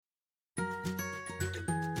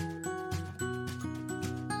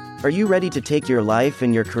Are you ready to take your life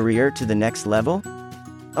and your career to the next level?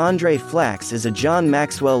 Andre Flax is a John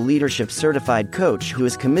Maxwell Leadership Certified Coach who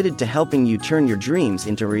is committed to helping you turn your dreams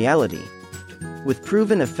into reality. With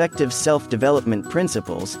proven effective self-development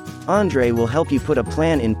principles, Andre will help you put a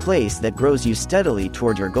plan in place that grows you steadily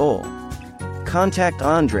toward your goal. Contact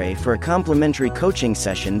Andre for a complimentary coaching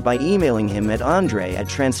session by emailing him at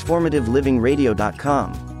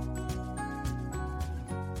andre@transformativelivingradio.com.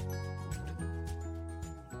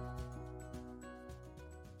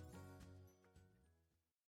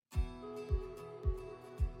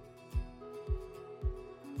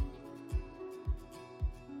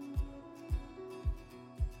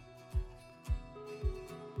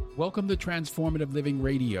 Welcome to Transformative Living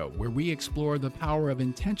Radio, where we explore the power of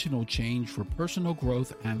intentional change for personal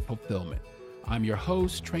growth and fulfillment. I'm your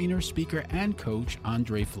host, trainer, speaker, and coach,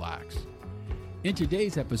 Andre Flax. In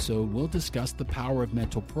today's episode, we'll discuss the power of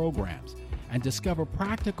mental programs and discover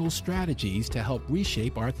practical strategies to help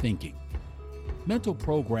reshape our thinking. Mental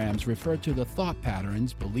programs refer to the thought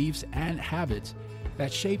patterns, beliefs, and habits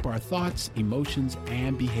that shape our thoughts, emotions,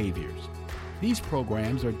 and behaviors. These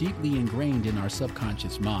programs are deeply ingrained in our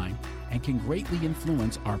subconscious mind and can greatly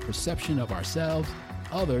influence our perception of ourselves,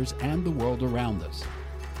 others, and the world around us.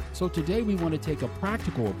 So today we want to take a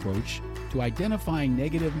practical approach to identifying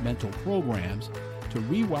negative mental programs to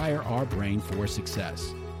rewire our brain for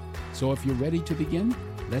success. So if you're ready to begin,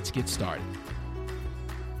 let's get started.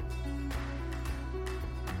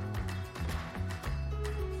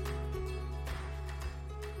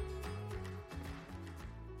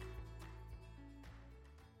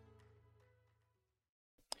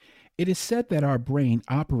 It is said that our brain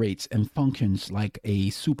operates and functions like a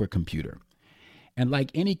supercomputer. And like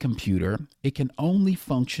any computer, it can only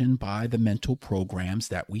function by the mental programs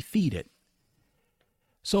that we feed it.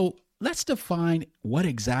 So let's define what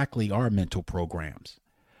exactly are mental programs.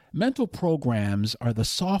 Mental programs are the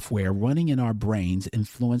software running in our brains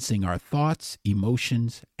influencing our thoughts,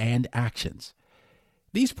 emotions, and actions.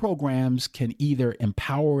 These programs can either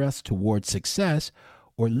empower us towards success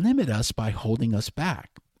or limit us by holding us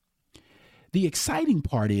back. The exciting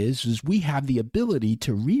part is we have the ability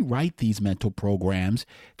to rewrite these mental programs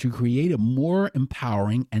to create a more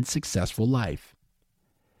empowering and successful life.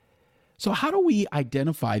 So how do we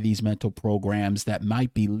identify these mental programs that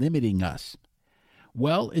might be limiting us?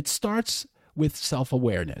 Well, it starts with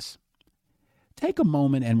self-awareness. Take a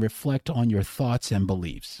moment and reflect on your thoughts and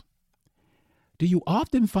beliefs. Do you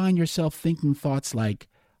often find yourself thinking thoughts like,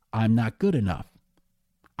 I'm not good enough,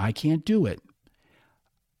 I can't do it,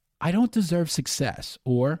 I don't deserve success,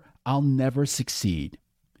 or I'll never succeed?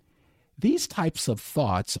 These types of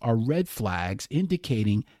thoughts are red flags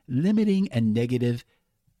indicating limiting and negative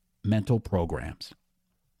mental programs.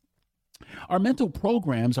 Our mental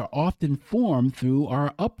programs are often formed through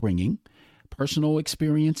our upbringing, personal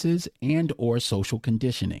experiences, and or social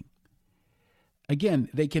conditioning. Again,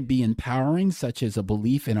 they can be empowering, such as a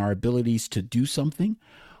belief in our abilities to do something,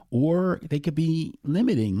 or they could be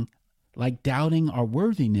limiting, like doubting our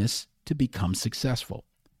worthiness to become successful.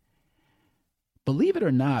 Believe it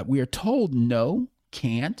or not, we are told no,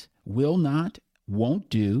 can't, will not, won't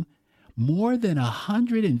do more than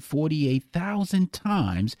 148,000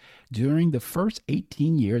 times during the first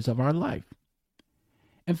 18 years of our life.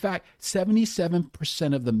 In fact,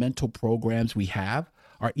 77% of the mental programs we have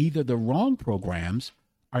are either the wrong programs,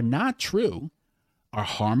 are not true, are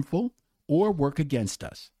harmful, or work against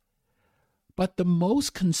us. But the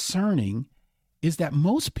most concerning is that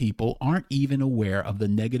most people aren't even aware of the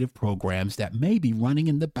negative programs that may be running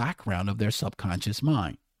in the background of their subconscious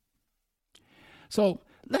mind. So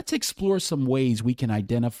let's explore some ways we can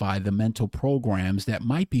identify the mental programs that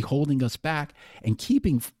might be holding us back and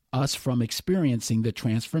keeping us from experiencing the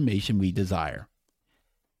transformation we desire.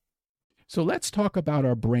 So let's talk about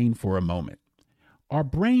our brain for a moment. Our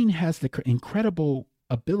brain has the incredible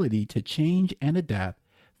ability to change and adapt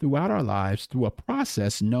throughout our lives through a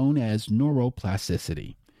process known as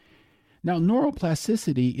neuroplasticity. Now,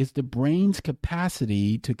 neuroplasticity is the brain's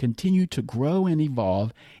capacity to continue to grow and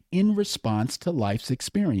evolve in response to life's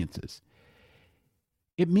experiences.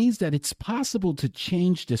 It means that it's possible to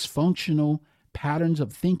change dysfunctional patterns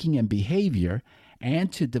of thinking and behavior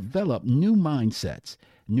and to develop new mindsets,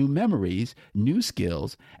 new memories, new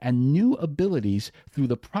skills, and new abilities through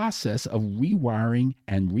the process of rewiring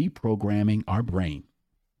and reprogramming our brain.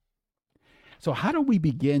 So how do we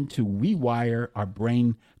begin to rewire our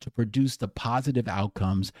brain to produce the positive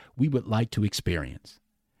outcomes we would like to experience?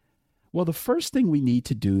 Well, the first thing we need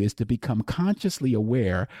to do is to become consciously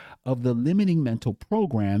aware of the limiting mental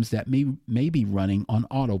programs that may be running on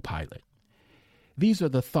autopilot. These are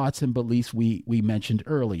the thoughts and beliefs we mentioned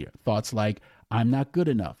earlier. Thoughts like, I'm not good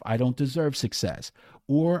enough, I don't deserve success,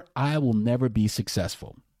 or I will never be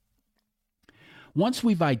successful. Once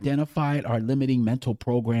we've identified our limiting mental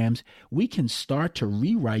programs, we can start to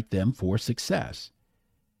rewrite them for success.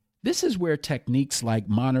 This is where techniques like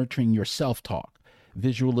monitoring your self-talk,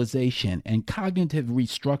 visualization, and cognitive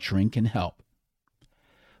restructuring can help.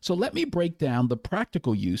 So let me break down the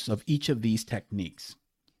practical use of each of these techniques.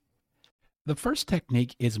 The first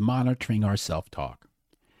technique is monitoring our self-talk.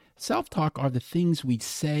 Self-talk are the things we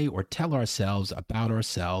say or tell ourselves about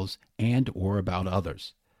ourselves and or about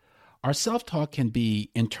others. Our self-talk can be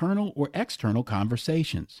internal or external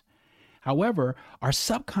conversations. However, our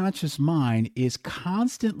subconscious mind is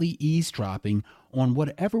constantly eavesdropping on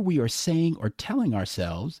whatever we are saying or telling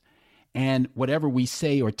ourselves, and whatever we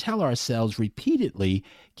say or tell ourselves repeatedly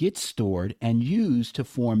gets stored and used to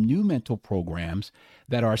form new mental programs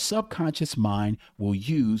that our subconscious mind will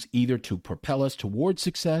use either to propel us towards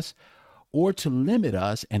success or to limit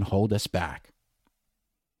us and hold us back.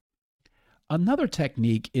 Another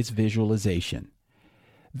technique is visualization.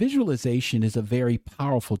 Visualization is a very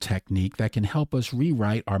powerful technique that can help us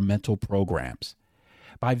rewrite our mental programs.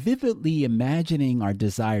 By vividly imagining our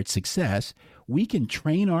desired success, we can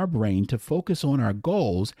train our brain to focus on our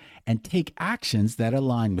goals and take actions that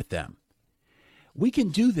align with them. We can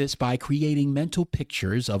do this by creating mental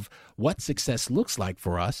pictures of what success looks like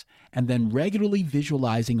for us and then regularly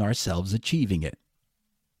visualizing ourselves achieving it.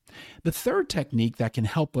 The third technique that can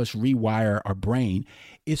help us rewire our brain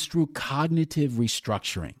is through cognitive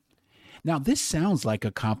restructuring. Now, this sounds like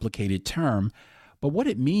a complicated term, but what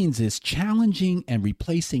it means is challenging and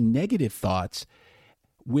replacing negative thoughts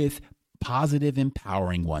with positive,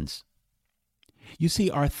 empowering ones. You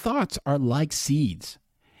see, our thoughts are like seeds,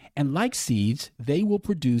 and like seeds, they will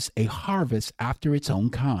produce a harvest after its own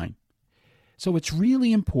kind. So it's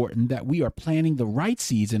really important that we are planting the right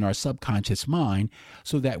seeds in our subconscious mind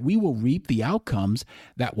so that we will reap the outcomes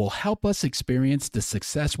that will help us experience the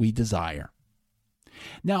success we desire.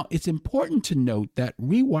 Now, it's important to note that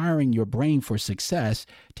rewiring your brain for success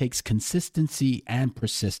takes consistency and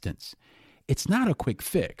persistence. It's not a quick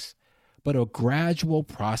fix, but a gradual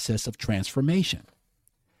process of transformation.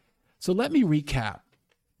 So let me recap.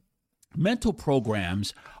 Mental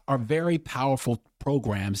programs are very powerful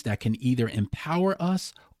programs that can either empower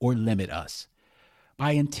us or limit us.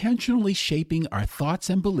 By intentionally shaping our thoughts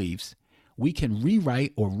and beliefs, we can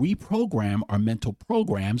rewrite or reprogram our mental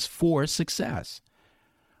programs for success.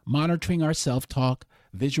 Monitoring our self-talk,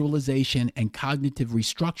 visualization, and cognitive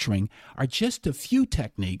restructuring are just a few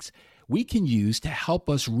techniques we can use to help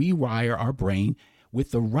us rewire our brain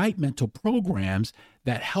with the right mental programs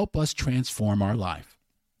that help us transform our life.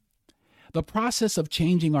 The process of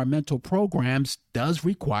changing our mental programs does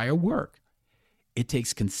require work. It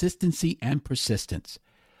takes consistency and persistence,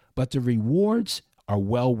 but the rewards are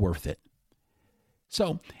well worth it.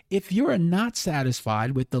 So, if you are not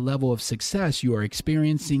satisfied with the level of success you are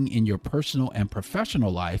experiencing in your personal and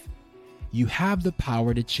professional life, you have the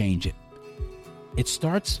power to change it. It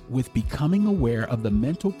starts with becoming aware of the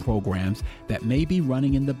mental programs that may be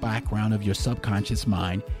running in the background of your subconscious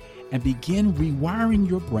mind and begin rewiring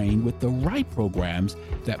your brain with the right programs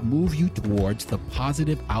that move you towards the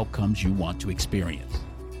positive outcomes you want to experience.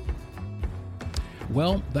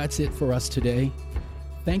 Well, that's it for us today.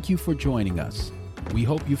 Thank you for joining us. We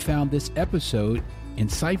hope you found this episode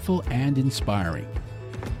insightful and inspiring.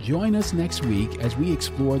 Join us next week as we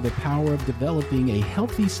explore the power of developing a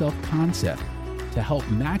healthy self-concept to help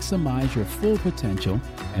maximize your full potential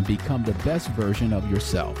and become the best version of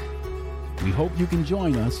yourself. We hope you can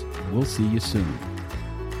join us. We'll see you soon.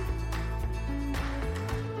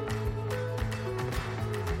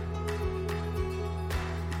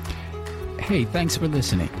 Hey, thanks for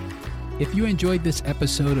listening. If you enjoyed this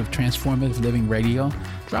episode of Transformative Living Radio,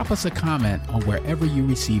 drop us a comment on wherever you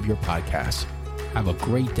receive your podcasts. Have a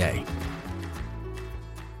great day.